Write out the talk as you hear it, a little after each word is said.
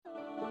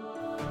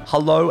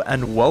Hello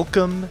and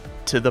welcome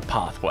to The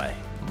Pathway.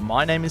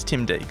 My name is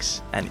Tim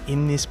Deeks, and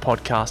in this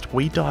podcast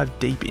we dive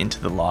deep into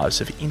the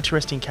lives of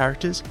interesting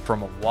characters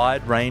from a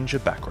wide range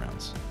of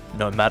backgrounds.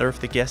 No matter if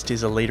the guest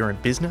is a leader in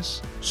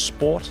business,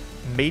 sport,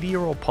 media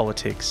or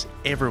politics,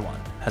 everyone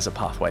has a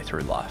pathway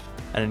through life.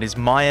 And it is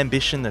my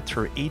ambition that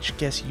through each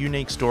guest's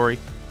unique story,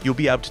 you'll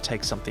be able to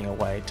take something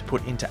away to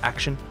put into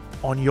action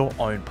on your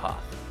own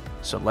path.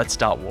 So let's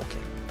start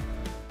walking.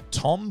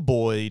 Tom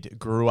Boyd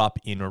grew up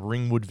in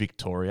Ringwood,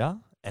 Victoria,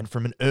 and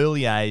from an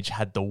early age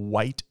had the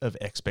weight of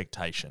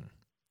expectation.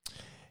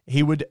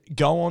 He would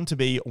go on to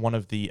be one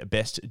of the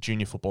best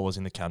junior footballers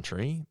in the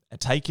country,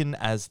 taken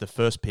as the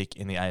first pick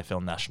in the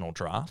AFL National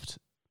Draft.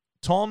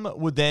 Tom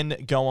would then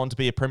go on to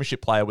be a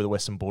Premiership player with the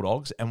Western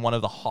Bulldogs and one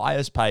of the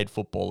highest paid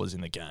footballers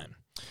in the game.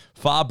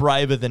 Far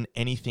braver than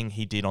anything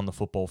he did on the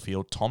football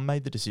field, Tom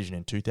made the decision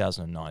in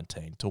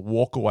 2019 to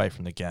walk away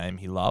from the game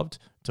he loved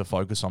to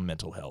focus on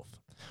mental health.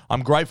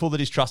 I'm grateful that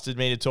he's trusted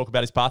me to talk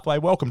about his pathway.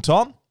 Welcome,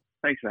 Tom.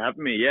 Thanks for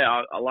having me.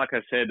 Yeah, like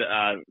I said,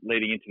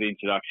 leading into the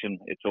introduction,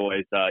 it's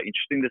always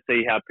interesting to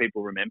see how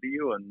people remember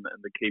you and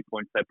the key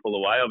points they pull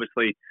away.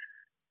 Obviously,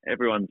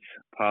 everyone's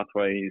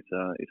pathway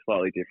is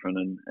slightly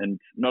different, and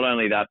not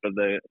only that, but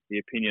the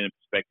opinion and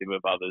perspective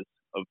of others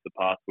of the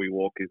path we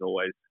walk is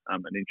always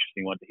an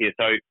interesting one to hear.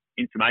 So,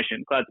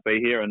 information, glad to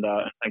be here, and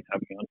thanks for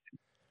having me on.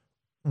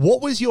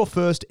 What was your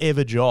first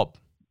ever job?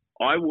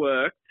 I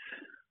worked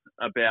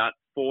about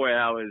 4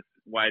 hours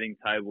waiting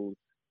tables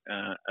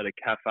at a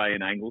cafe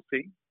in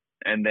Anglesey,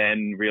 and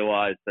then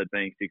realised that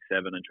being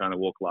 6'7" and trying to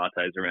walk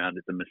lattes around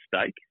is a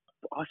mistake.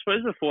 I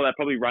suppose before that,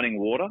 probably running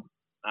water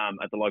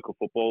at the local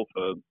football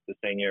for the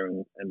senior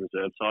and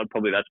reserve side.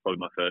 That's probably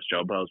my first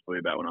job. That was probably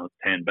about when I was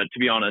 10. But to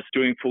be honest,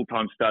 doing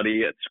full-time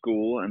study at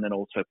school and then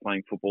also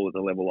playing football at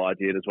the level I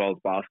did, as well as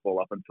basketball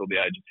up until the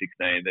age of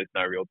 16, there's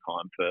no real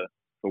time for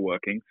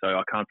working. So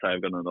I can't say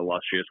I've got an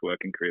illustrious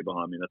working career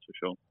behind me, that's for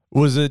sure.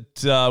 Was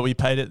it, were you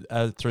paid it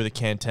through the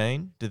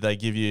canteen? Did they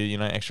give you,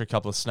 extra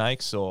couple of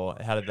snakes, or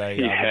how did they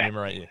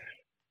remunerate you?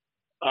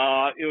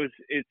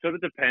 It sort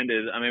of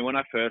depended. I mean, when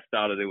I first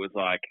started, it was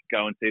like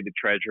go and see the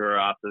treasurer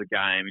after the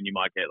game and you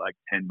might get like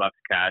 $10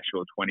 cash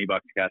or $20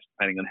 cash,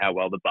 depending on how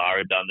well the bar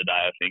had done the day,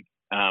 I think.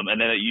 And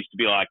then it used to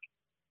be like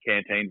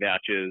canteen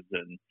vouchers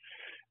and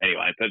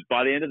anyway, but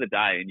by the end of the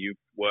day, and you've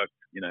worked,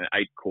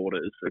 8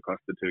 quarters across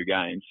the 2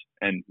 games,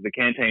 and the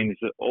canteens,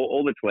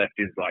 all that's left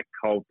is like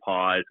cold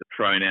pies,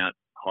 thrown out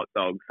hot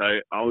dogs. So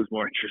I was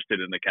more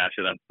interested in the cash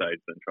at that stage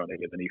than trying to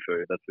get any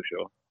food, that's for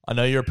sure. I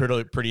know you're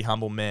a pretty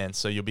humble man,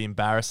 so you'll be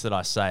embarrassed that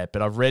I say it,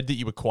 but I've read that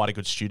you were quite a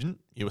good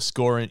student. You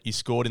scored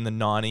in the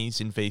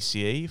 90s in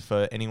VCE.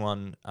 For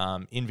anyone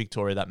in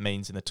Victoria, that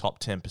means in the top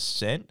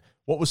 10%.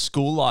 What was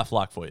school life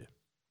like for you?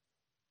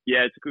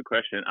 Yeah, it's a good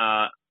question.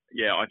 I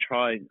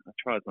try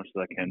as much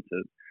as I can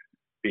to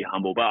be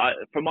humble. But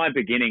from my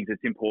beginnings,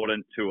 it's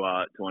important to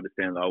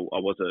understand that I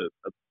was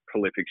a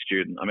prolific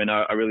student. I mean,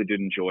 I really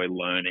did enjoy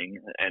learning,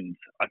 and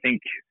I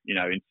think, in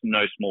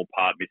no small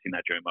part, missing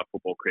that during my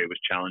football career was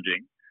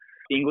challenging.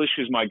 English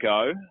was my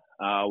go.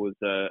 I was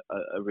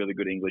a really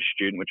good English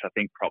student, which I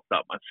think propped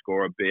up my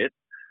score a bit.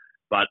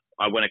 But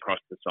I went across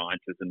the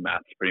sciences and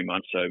maths pretty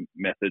much, so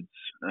methods,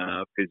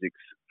 physics,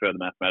 further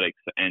mathematics,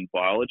 and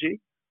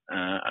biology.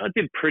 I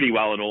did pretty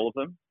well in all of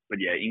them. But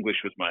yeah, English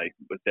was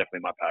definitely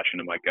my passion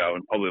and my go,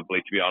 and probably,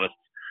 to be honest,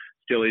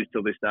 still is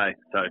till this day.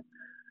 So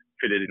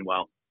fitted in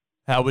well.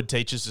 How would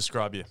teachers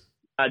describe you?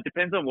 It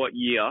depends on what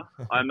year.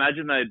 I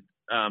imagine they'd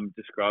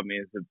describe me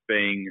as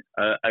being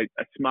a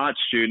smart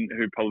student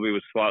who probably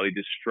was slightly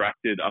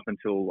distracted up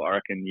until, I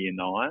reckon, year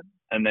 9.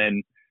 And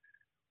then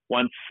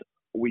once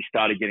we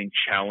started getting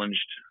challenged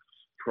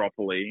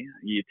properly,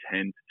 year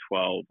 10 to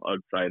 12, I'd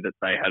say that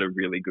they had a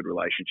really good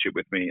relationship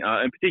with me.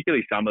 And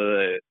particularly some of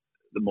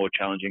the more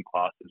challenging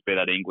classes, be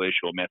that English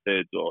or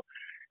methods or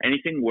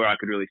anything where I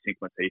could really sink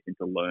my teeth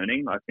into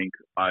learning, I think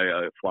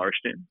I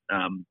flourished in.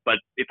 But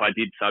if I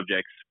did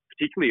subjects,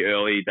 particularly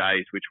early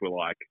days, which were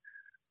like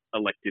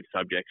elective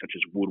subjects such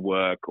as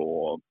woodwork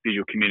or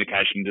visual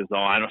communication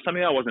design or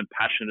something I wasn't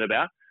passionate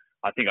about,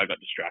 I think I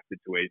got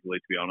distracted too easily,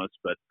 to be honest.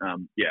 But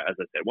as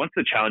I said, once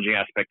the challenging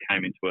aspect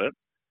came into it,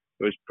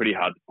 it was pretty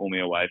hard to pull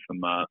me away from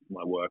my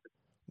work.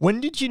 When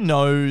did you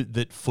know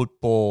that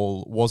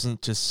football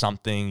wasn't just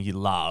something you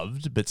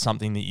loved, but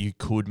something that you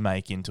could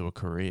make into a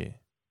career?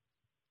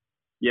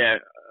 Yeah,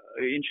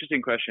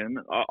 interesting question.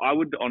 I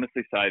would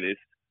honestly say this,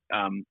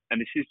 and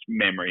this is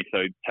memory, so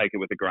take it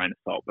with a grain of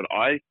salt, but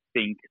I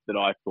think that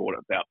I thought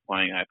about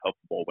playing AFL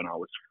football when I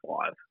was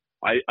 5.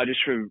 I just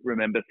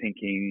remember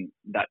thinking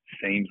that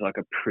seems like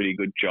a pretty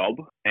good job.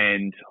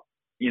 And,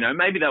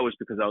 maybe that was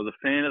because I was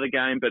a fan of the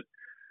game, but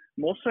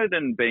more so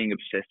than being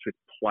obsessed with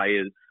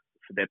players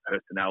for their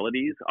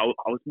personalities, I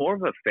was more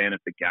of a fan of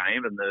the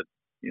game, and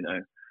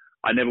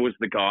I never was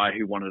the guy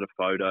who wanted a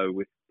photo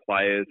with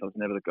players. I was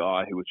never the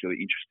guy who was really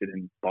interested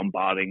in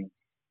bombarding,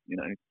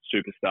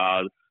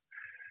 superstars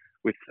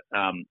with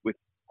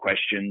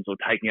questions or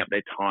taking up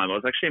their time. I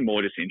was actually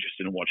more just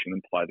interested in watching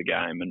them play the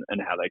game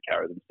and how they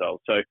carry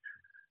themselves. So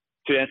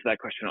to answer that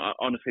question, I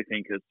honestly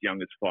think as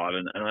young as 5,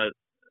 and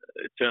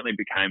it certainly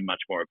became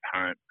much more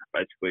apparent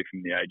basically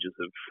from the ages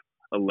of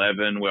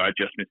 11, where I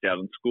just missed out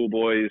on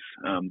schoolboys,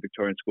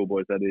 Victorian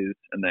schoolboys that is,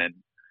 and then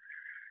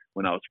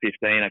when I was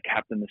 15, I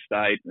captained the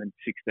state, and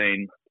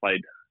 16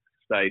 played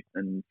state,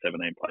 and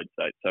 17 played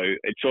state. So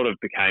it sort of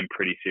became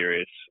pretty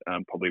serious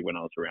probably when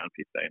I was around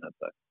 15, I'd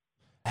say.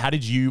 How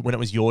did you, when it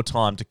was your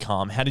time to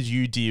come, how did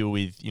you deal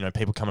with,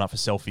 people coming up for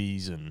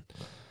selfies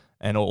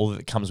and all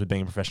that comes with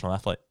being a professional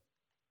athlete?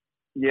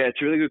 Yeah, it's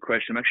a really good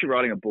question. I'm actually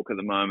writing a book at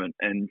the moment,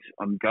 and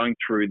I'm going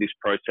through this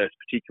process,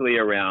 particularly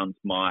around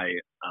my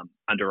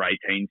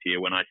under-18s year,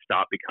 when I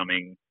start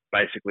becoming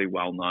basically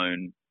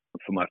well-known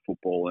for my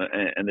football.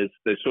 And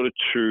there's sort of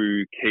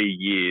 2 key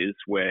years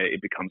where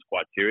it becomes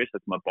quite serious.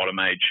 That's my bottom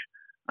age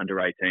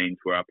under-18s,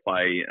 where I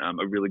play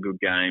a really good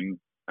game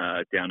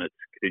down at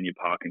Cardinia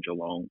Park in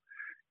Geelong,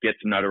 get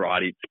some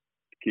notoriety,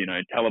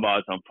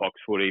 televised on Fox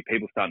Footy.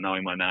 People start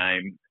knowing my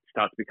name.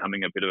 Starts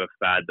becoming a bit of a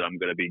fad that I'm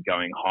going to be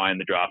going high in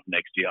the draft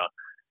next year.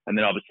 And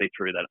then obviously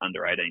through that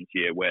under-18s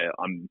year where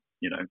I'm,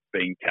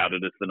 being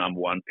touted as the number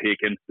 1 pick.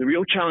 And the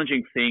real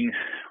challenging thing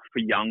for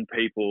young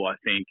people, I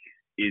think,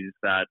 is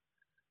that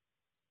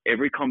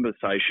every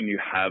conversation you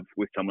have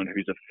with someone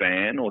who's a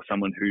fan or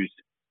someone who's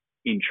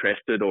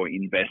interested or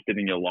invested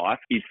in your life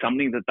is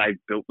something that they've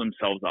built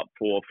themselves up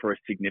for a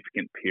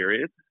significant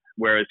period.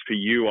 Whereas for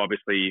you,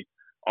 obviously,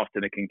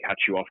 often it can catch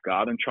you off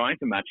guard, and trying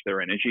to match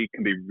their energy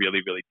can be really,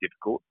 really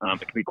difficult. It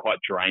can be quite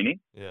draining.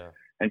 Yeah.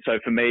 And so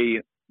for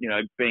me,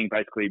 being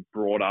basically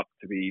brought up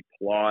to be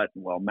polite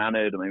and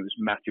well-mannered, it was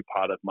a massive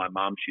part of my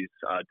mum. She's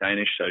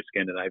Danish, so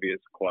Scandinavia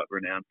is quite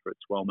renowned for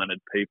its well-mannered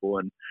people.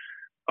 And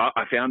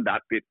I found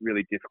that bit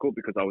really difficult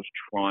because I was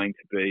trying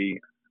to be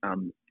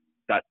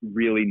that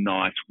really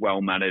nice,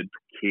 well-mannered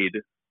kid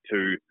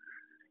to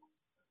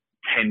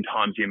 10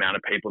 times the amount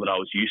of people that I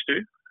was used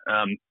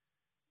to.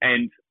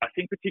 And I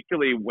think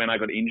particularly when I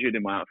got injured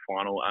in my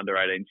final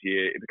under-18s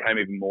year, it became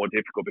even more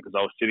difficult because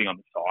I was sitting on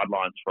the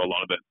sidelines for a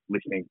lot of it,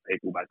 listening to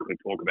people basically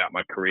talk about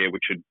my career,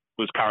 which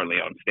was currently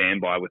on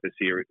standby with a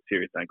serious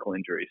ankle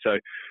injury. So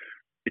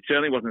it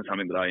certainly wasn't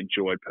something that I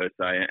enjoyed per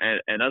se.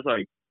 And as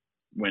I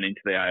went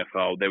into the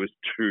AFL, there was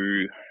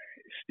 2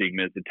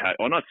 stigmas attached,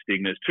 or not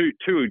stigmas, two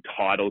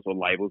titles or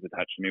labels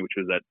attached to me, which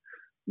was that,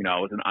 I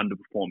was an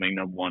underperforming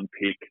number 1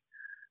 pick,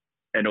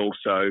 and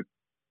also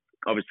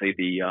obviously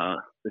the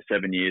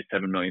 7 years,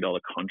 $7 million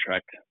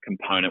contract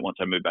component once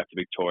I moved back to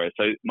Victoria.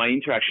 So my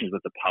interactions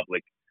with the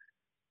public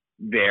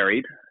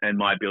varied, and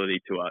my ability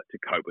to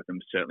cope with them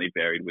certainly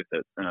varied with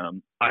it.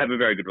 I have a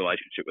very good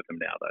relationship with them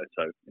now, though.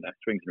 So,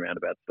 swings and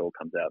roundabouts, it all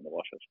comes out in the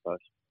wash, I suppose.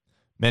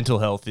 Mental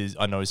health is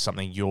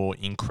something you're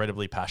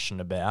incredibly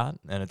passionate about,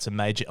 and it's a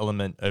major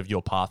element of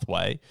your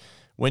pathway.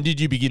 When did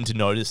you begin to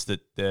notice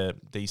that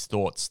these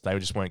thoughts, they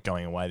just weren't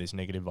going away, these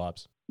negative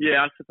vibes?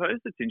 Yeah, I suppose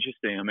it's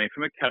interesting.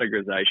 From a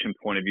categorization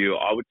point of view,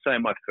 I would say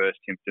my first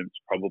symptoms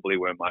probably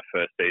were my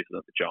first season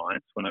at the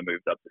Giants when I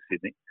moved up to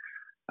Sydney.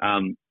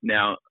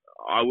 Now,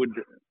 I would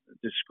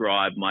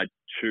describe my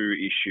 2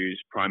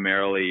 issues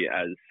primarily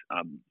as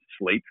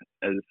sleep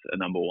as a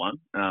number 1,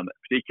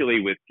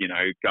 particularly with,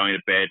 going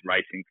to bed,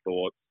 racing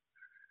thoughts,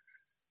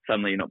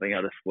 suddenly not being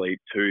able to sleep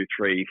 2,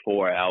 3,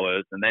 4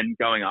 hours, and then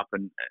going up,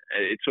 and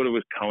it sort of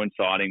was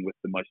coinciding with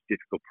the most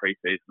difficult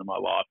preseason of my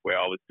life, where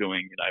I was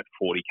doing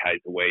 40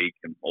 Ks a week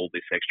and all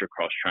this extra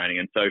cross training,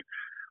 and so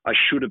I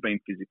should have been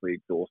physically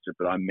exhausted,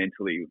 but I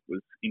mentally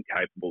was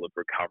incapable of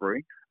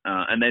recovery.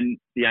 And then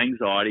the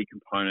anxiety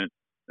component,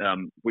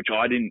 which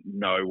I didn't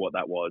know what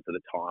that was at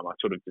the time. I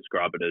sort of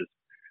describe it as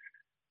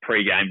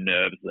pre-game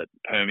nerves that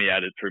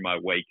permeated through my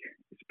week.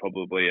 Is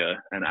probably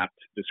an apt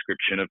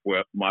description of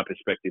where my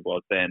perspective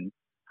was then.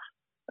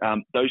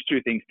 Those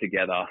 2 things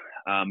together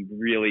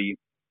really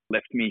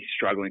left me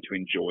struggling to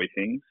enjoy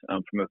things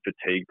from a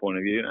fatigue point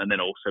of view, and then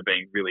also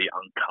being really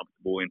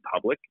uncomfortable in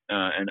public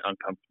and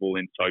uncomfortable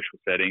in social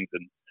settings,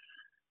 and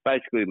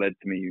basically led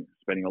to me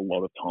spending a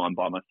lot of time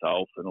by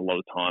myself and a lot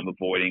of time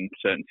avoiding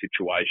certain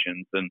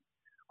situations. And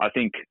I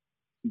think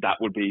that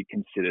would be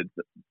considered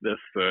the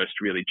first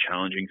really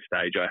challenging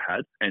stage I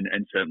had, and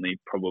certainly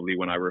probably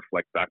when I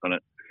reflect back on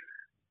it,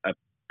 a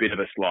bit of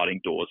a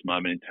sliding doors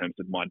moment in terms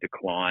of my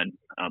decline,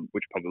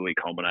 which probably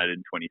culminated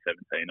in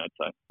 2017, I'd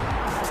say.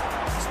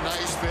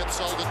 Naismith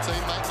sold a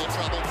teammate to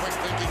trouble, quick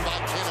thinking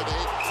by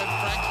Kennedy, and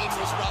Franklin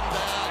was run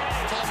down.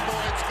 Tom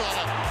Boyd's got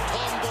it.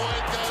 Tom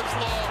Boyd goes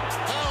long.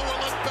 How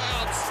will it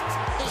bounce?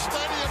 The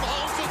stadium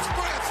holds its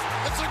breath.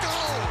 It's a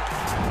goal.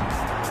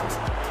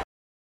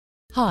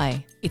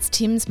 Hi, it's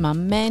Tim's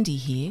mum Mandy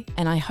here,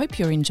 and I hope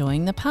you're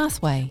enjoying The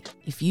Pathway.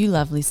 If you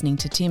love listening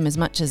to Tim as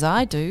much as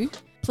I do,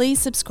 please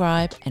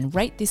subscribe and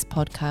rate this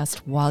podcast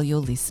while you're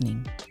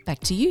listening. Back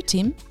to you,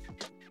 Tim.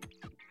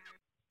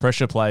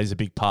 Pressure plays a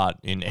big part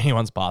in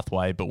anyone's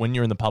pathway, but when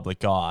you're in the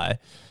public eye,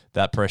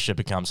 that pressure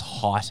becomes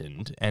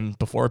heightened. And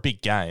before a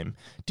big game,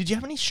 did you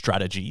have any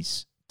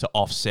strategies to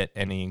offset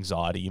any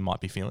anxiety you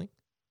might be feeling?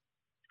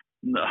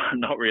 No,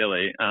 not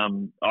really.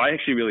 I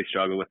actually really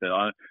struggle with it.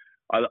 I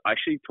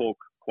actually talk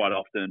quite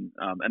often,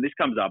 and this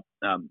comes up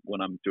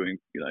when I'm doing,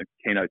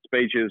 keynote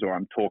speeches or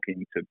I'm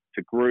talking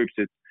to groups.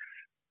 It's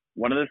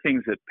one of the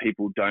things that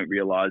people don't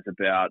realise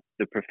about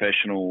the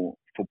professional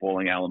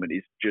footballing element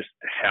is just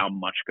how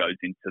much goes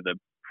into the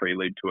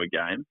prelude to a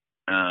game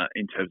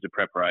in terms of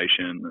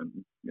preparation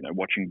and,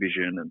 watching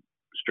vision and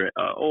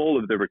all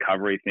of the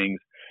recovery things,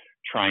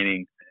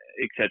 training,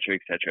 et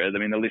cetera. I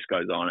mean, the list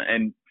goes on.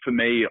 And for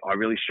me, I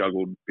really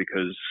struggled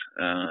because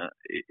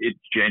it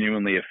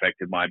genuinely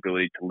affected my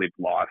ability to live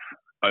life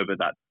over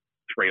that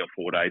 3 or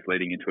 4 days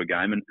leading into a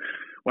game. And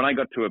when I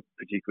got to a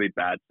particularly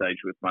bad stage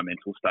with my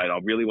mental state, I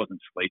really wasn't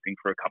sleeping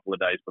for a couple of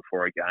days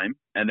before a game.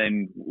 And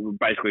then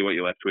basically what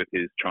you're left with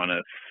is trying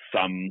to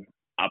sum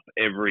up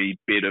every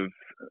bit of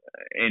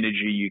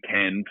energy you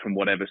can from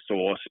whatever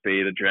source,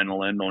 be it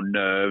adrenaline or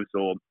nerves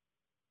or,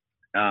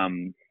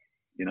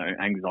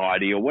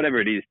 anxiety or whatever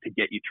it is to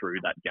get you through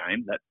that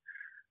game,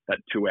 that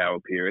 2-hour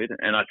period.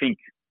 And I think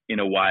in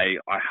a way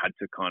I had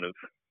to kind of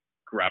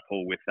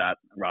grapple with that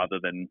rather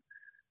than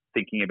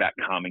thinking about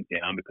calming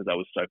down because I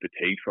was so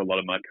fatigued for a lot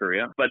of my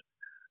career. But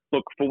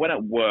look, for when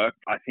it worked,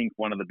 I think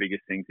one of the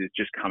biggest things is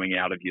just coming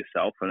out of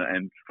yourself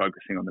and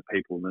focusing on the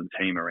people and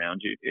the team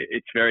around you.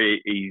 It's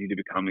very easy to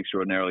become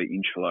extraordinarily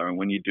insular. And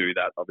when you do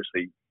that,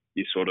 obviously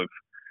you're sort of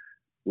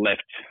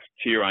left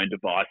to your own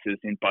devices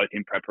in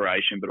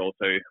preparation, but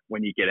also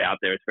when you get out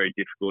there, it's very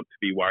difficult to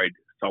be worried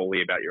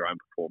solely about your own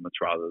performance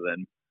rather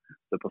than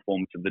the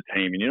performance of the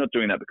team. And you're not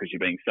doing that because you're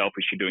being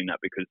selfish. You're doing that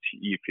because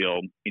you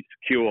feel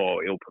insecure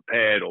or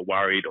ill-prepared or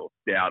worried or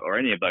doubt or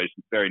any of those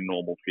very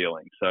normal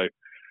feelings. So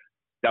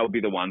that would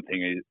be the one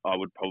thing I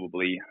would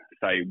probably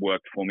say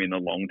worked for me in the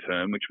long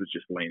term, which was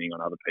just leaning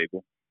on other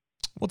people.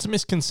 What's a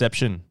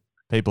misconception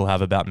people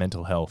have about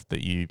mental health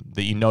that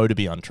you know to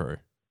be untrue?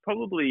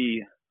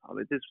 Probably,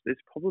 there's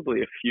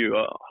probably a few.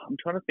 I'm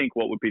trying to think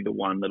what would be the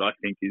one that I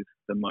think is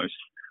the most.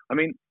 I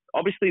mean,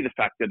 obviously the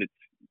fact that it's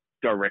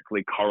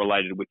directly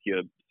correlated with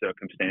your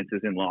circumstances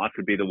in life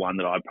would be the one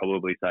that I'd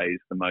probably say is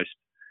the most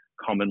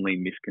commonly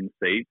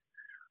misconceived.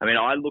 I mean,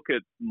 I look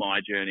at my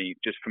journey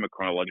just from a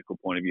chronological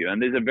point of view,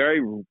 and there's a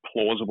very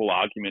plausible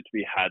argument to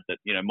be had that,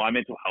 my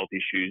mental health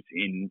issues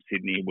in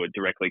Sydney were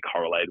directly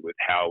correlated with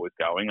how I was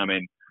going. I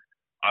mean,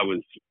 I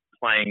was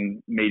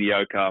playing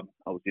mediocre.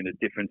 I was in a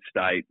different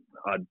state.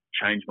 I'd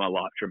changed my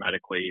life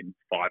dramatically in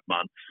 5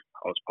 months.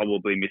 I was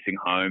probably missing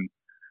home.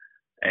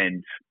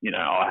 And,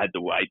 I had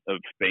the weight of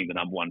being the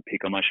number one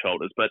pick on my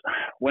shoulders. But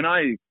when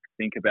I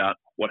think about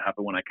what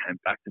happened when I came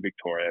back to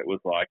Victoria, it was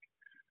like,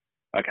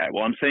 okay,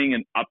 well, I'm seeing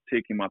an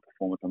uptick in my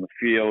performance on the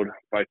field,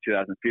 both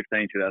 2015,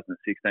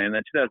 2016. And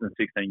then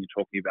 2016, you're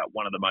talking about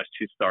one of the most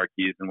historic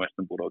years in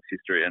Western Bulldogs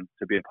history. And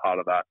to be a part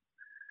of that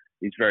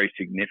is very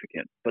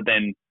significant. But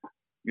then,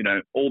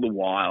 all the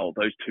while,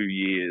 those 2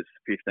 years,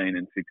 15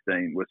 and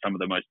 16, were some of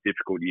the most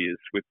difficult years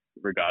with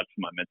regards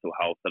to my mental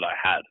health that I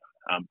had,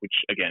 which,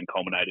 again,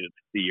 culminated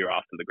the year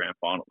after the grand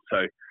final.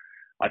 So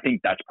I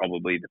think that's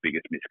probably the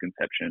biggest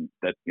misconception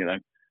that,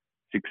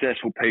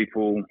 successful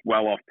people,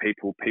 well-off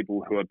people,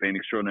 people who have been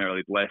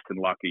extraordinarily blessed and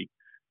lucky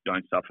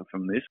don't suffer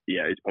from this.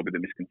 Yeah, it's probably the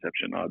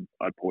misconception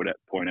I'd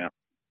point out.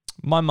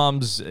 My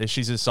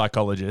she's a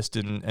psychologist,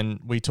 and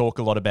we talk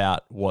a lot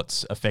about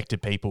what's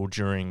affected people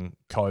during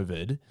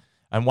COVID.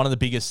 And one of the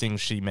biggest things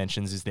she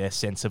mentions is their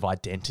sense of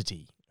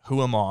identity.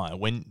 Who am I?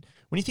 When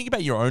you think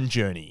about your own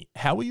journey,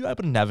 how were you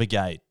able to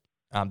navigate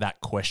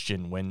that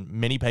question when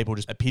many people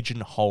just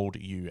pigeonholed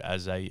you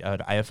as an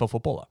AFL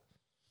footballer?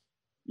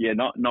 Yeah,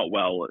 not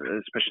well,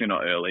 especially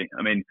not early.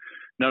 I mean,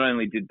 not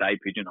only did they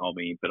pigeonhole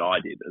me, but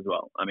I did as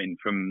well. I mean,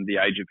 from the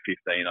age of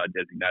 15, I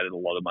designated a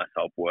lot of my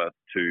self-worth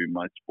to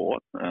my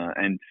sport.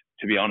 And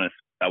to be honest,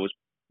 that was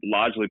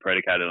largely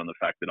predicated on the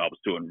fact that I was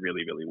doing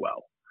really, really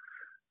well.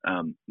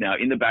 Now,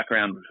 in the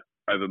background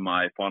over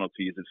my final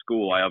 2 years of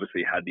school, I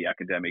obviously had the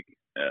academic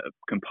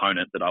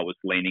component that I was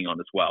leaning on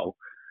as well.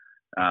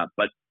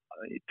 But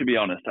to be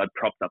honest, I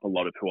propped up a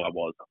lot of who I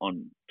was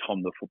on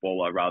Tom the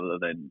footballer rather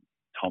than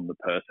Tom the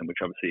person, which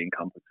obviously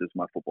encompasses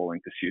my footballing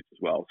pursuits as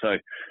well. So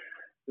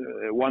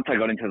once I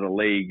got into the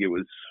league, it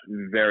was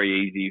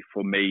very easy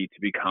for me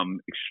to become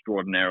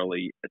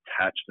extraordinarily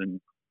attached and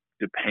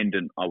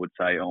dependent, I would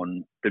say,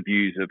 on the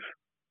views of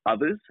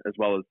others, as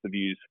well as the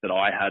views that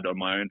I had on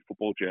my own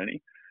football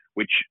journey,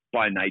 which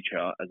by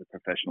nature as a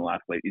professional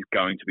athlete is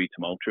going to be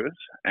tumultuous.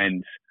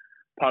 And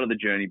part of the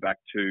journey back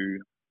to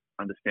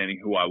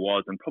understanding who I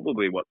was, and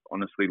probably what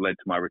honestly led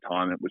to my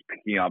retirement, was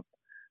picking up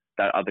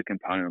that other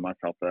component of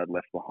myself that I'd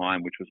left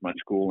behind, which was my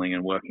schooling,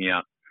 and working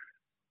out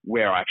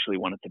where I actually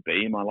wanted to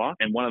be in my life.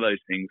 And one of those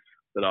things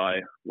that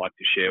I like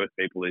to share with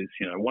people is,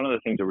 one of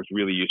the things that was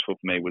really useful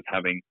for me was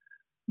having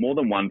more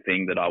than one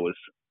thing that I was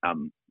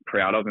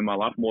proud of in my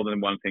life, more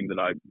than one thing that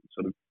I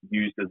sort of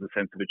used as a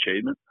sense of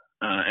achievement.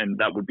 And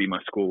that would be my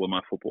school and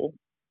my football.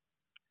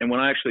 And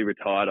when I actually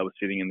retired, I was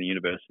sitting in the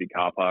university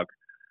car park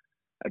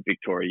at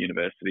Victoria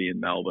University in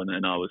Melbourne,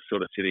 and I was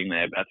sort of sitting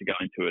there about to go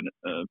into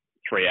a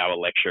 3-hour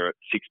lecture at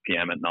 6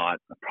 p.m. at night,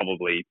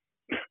 probably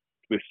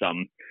with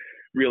some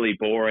really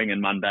boring and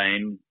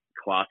mundane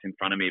class in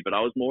front of me. But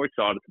I was more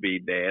excited to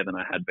be there than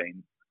I had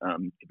been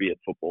to be at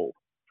football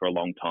for a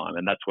long time.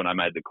 And that's when I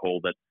made the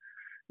call that,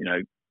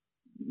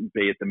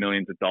 be it the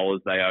millions of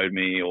dollars they owed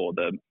me or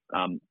the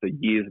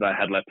years that I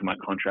had left in my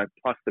contract,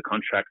 plus the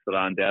contracts that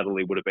I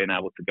undoubtedly would have been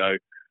able to go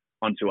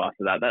onto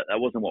after that. That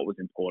wasn't what was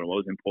important. What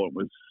was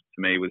important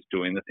to me was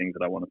doing the things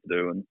that I wanted to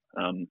do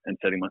and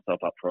setting myself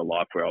up for a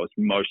life where I was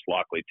most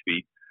likely to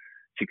be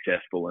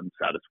successful and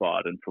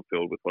satisfied and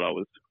fulfilled with what I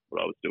was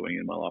doing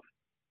in my life.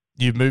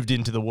 You've moved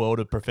into the world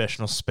of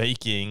professional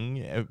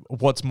speaking.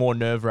 What's more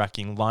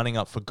nerve-wracking, lining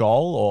up for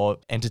goal or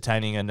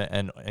entertaining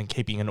and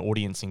keeping an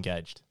audience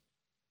engaged?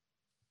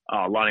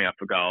 Lining up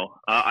for goal.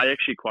 I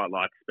actually quite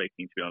like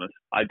speaking, to be honest.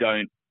 I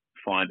don't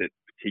find it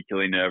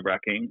particularly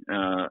nerve-wracking,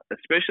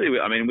 especially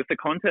with the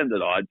content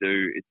that I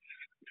do. It's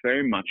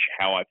very much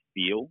how I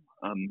feel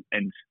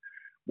and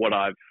what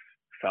I've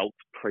felt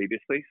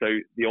previously. So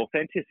the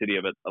authenticity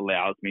of it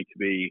allows me to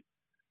be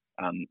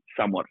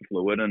somewhat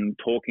fluid and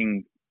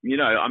talking.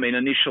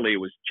 Initially it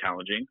was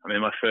challenging.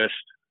 My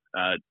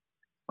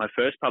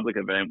first public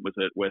event was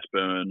at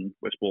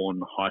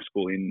Westbourne High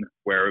School in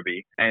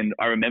Werribee. And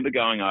I remember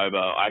going over,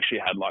 I actually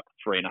had like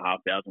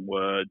 3,500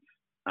 words.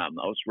 I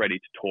was ready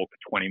to talk for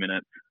 20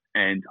 minutes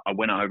and I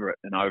went over it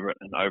and over it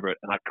and over it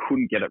and I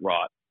couldn't get it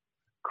right.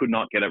 Could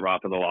not get it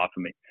right for the life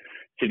of me.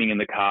 Sitting in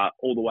the car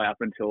all the way up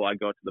until I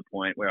got to the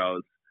point where I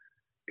was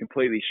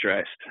completely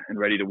stressed and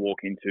ready to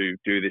walk in to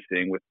do this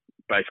thing with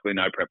basically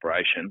no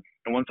preparation.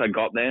 And once I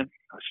got there,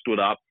 I stood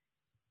up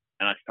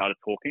and I started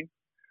talking.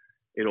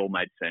 It all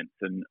made sense.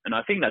 And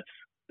I think that's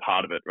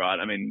part of it, right?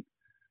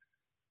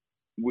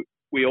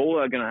 We all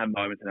are going to have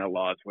moments in our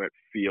lives where it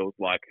feels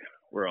like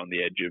we're on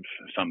the edge of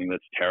something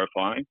that's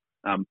terrifying.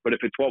 But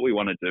if it's what we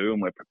want to do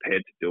and we're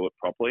prepared to do it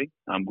properly,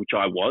 which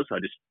I was, I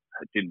just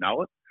didn't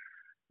know it,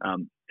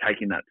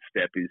 taking that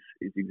step is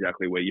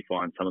exactly where you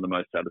find some of the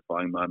most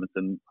satisfying moments.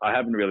 And I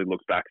haven't really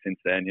looked back since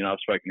then. I've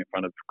spoken in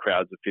front of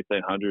crowds of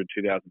 1,500,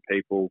 2,000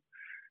 people,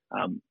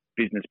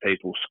 business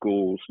people,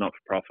 schools,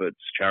 not-for-profits,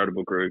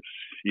 charitable groups,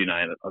 you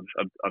name it.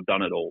 I've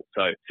done it all.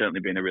 So it's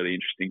certainly been a really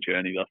interesting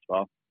journey thus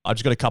far. I've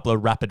just got a couple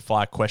of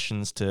rapid-fire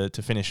questions to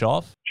finish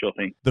off. Sure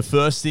thing. The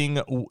first thing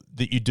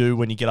that you do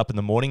when you get up in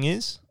the morning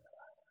is?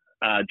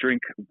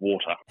 Drink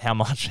water. How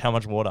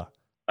much water?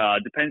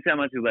 Depends how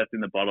much is left in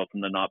the bottle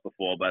from the night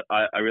before, but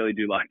I really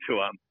do like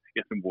to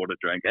get some water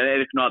drink.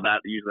 And if not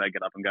that, usually I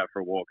get up and go for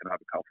a walk and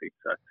have a coffee.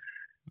 So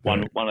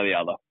one or the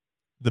other.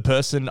 The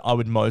person I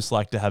would most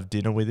like to have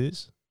dinner with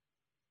is?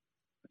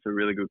 That's a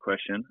really good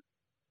question.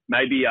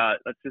 Maybe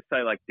let's just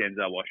say like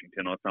Denzel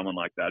Washington or someone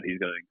like that. He's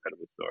got an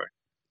incredible story.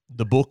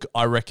 The book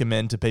I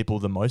recommend to people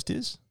the most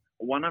is?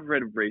 One I've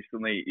read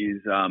recently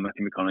is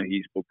Matthew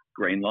McConaughey's book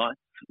Green Lights,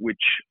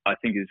 which I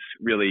think is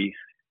really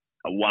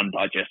one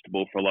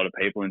digestible for a lot of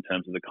people in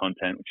terms of the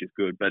content, which is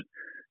good, but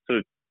sort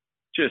of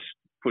just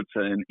puts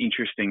an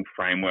interesting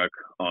framework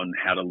on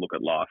how to look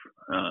at life.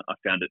 I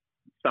found it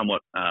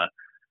somewhat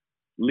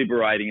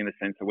liberating in the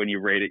sense that when you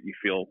read it, you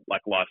feel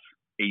like life's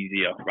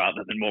easier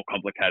rather than more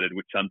complicated,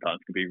 which sometimes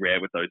can be rare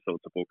with those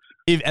sorts of books.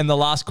 And the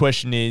last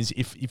question is,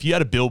 if you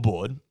had a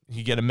billboard,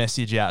 you get a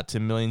message out to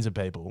millions of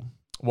people,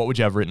 what would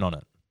you have written on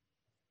it?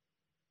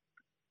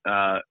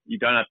 You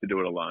don't have to do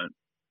it alone,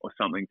 or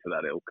something to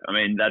that ilk.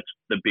 That's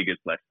the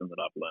biggest lesson that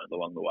I've learned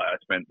along the way. I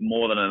spent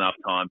more than enough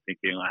time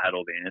thinking I had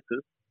all the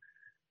answers,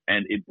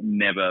 and it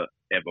never,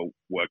 ever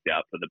worked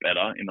out for the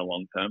better in the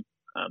long term.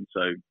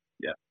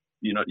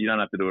 You don't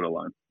have to do it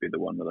alone. Be the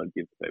one that I'd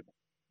give to people.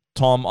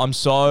 Tom, I'm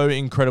so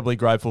incredibly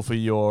grateful for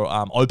your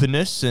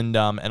openness, and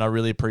I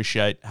really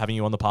appreciate having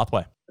you on The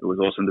Pathway. It was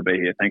awesome to be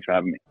here. Thanks for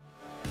having me.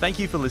 Thank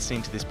you for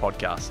listening to this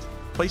podcast.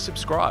 Please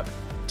subscribe,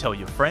 tell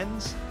your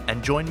friends,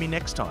 and join me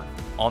next time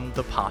on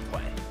The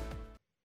Pathway.